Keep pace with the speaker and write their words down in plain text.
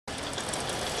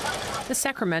The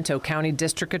Sacramento County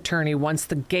District Attorney wants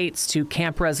the gates to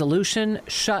Camp Resolution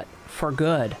shut for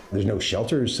good. There's no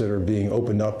shelters that are being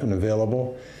opened up and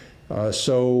available.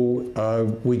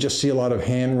 So we just see a lot of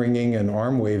hand-wringing and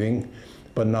arm-waving,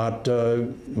 but not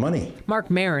money. Mark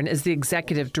Marin is the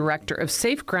executive director of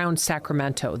Safe Ground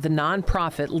Sacramento, the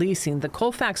nonprofit leasing the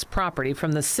Colfax property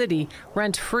from the city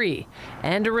rent-free,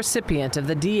 and a recipient of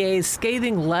the DA's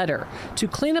scathing letter to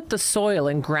clean up the soil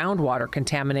and groundwater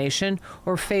contamination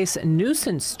or face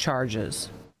nuisance charges.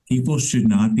 People should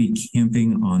not be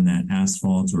camping on that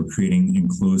asphalt or creating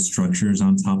enclosed structures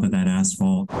on top of that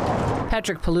asphalt.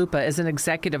 Patrick Palupa is an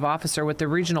executive officer with the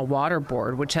Regional Water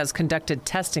Board, which has conducted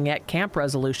testing at Camp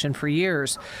Resolution for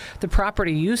years. The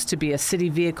property used to be a city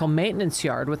vehicle maintenance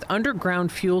yard with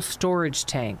underground fuel storage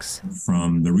tanks.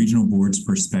 From the Regional Board's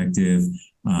perspective,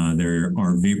 there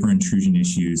are vapor intrusion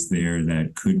issues there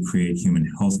that could create human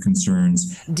health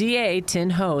concerns. DA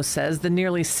Tin Ho says the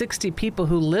nearly 60 people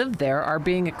who live there are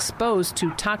being exposed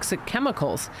to toxic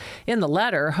chemicals. In the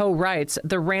letter, Ho writes,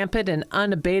 the rampant and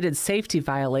unabated safety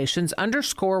violations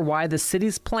underscore why the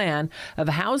city's plan of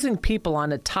housing people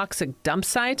on a toxic dump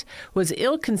site was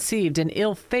ill-conceived and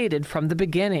ill-fated from the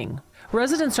beginning.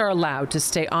 Residents are allowed to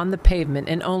stay on the pavement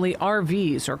in only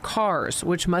RVs or cars,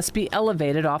 which must be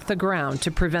elevated off the ground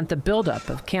to prevent the buildup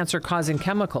of cancer-causing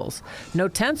chemicals. No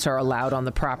tents are allowed on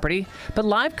the property, but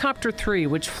Live Copter 3,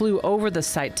 which flew over the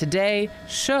site today,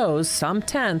 shows some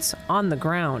tents on the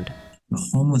ground. The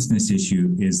homelessness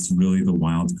issue is really the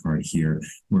wild card here,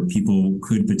 where people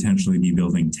could potentially be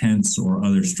building tents or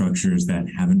other structures that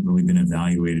haven't really been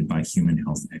evaluated by human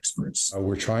health experts.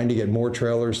 We're trying to get more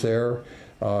trailers there.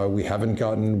 We haven't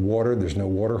gotten water. There's no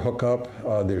water hookup.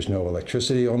 There's no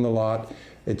electricity on the lot.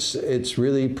 It's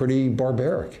really pretty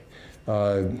barbaric.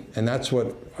 And that's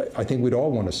what I think we'd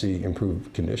all want to see,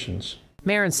 improved conditions.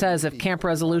 Marin says if Camp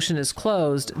Resolution is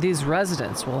closed, these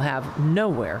residents will have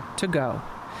nowhere to go.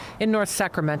 In North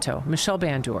Sacramento, Michelle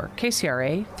Bandur,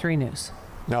 KCRA 3 News.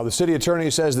 Now, the city attorney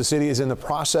says the city is in the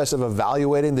process of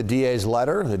evaluating the DA's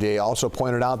letter. The DA also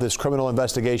pointed out this criminal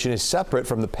investigation is separate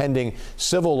from the pending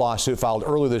civil lawsuit filed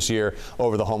earlier this year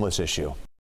over the homeless issue.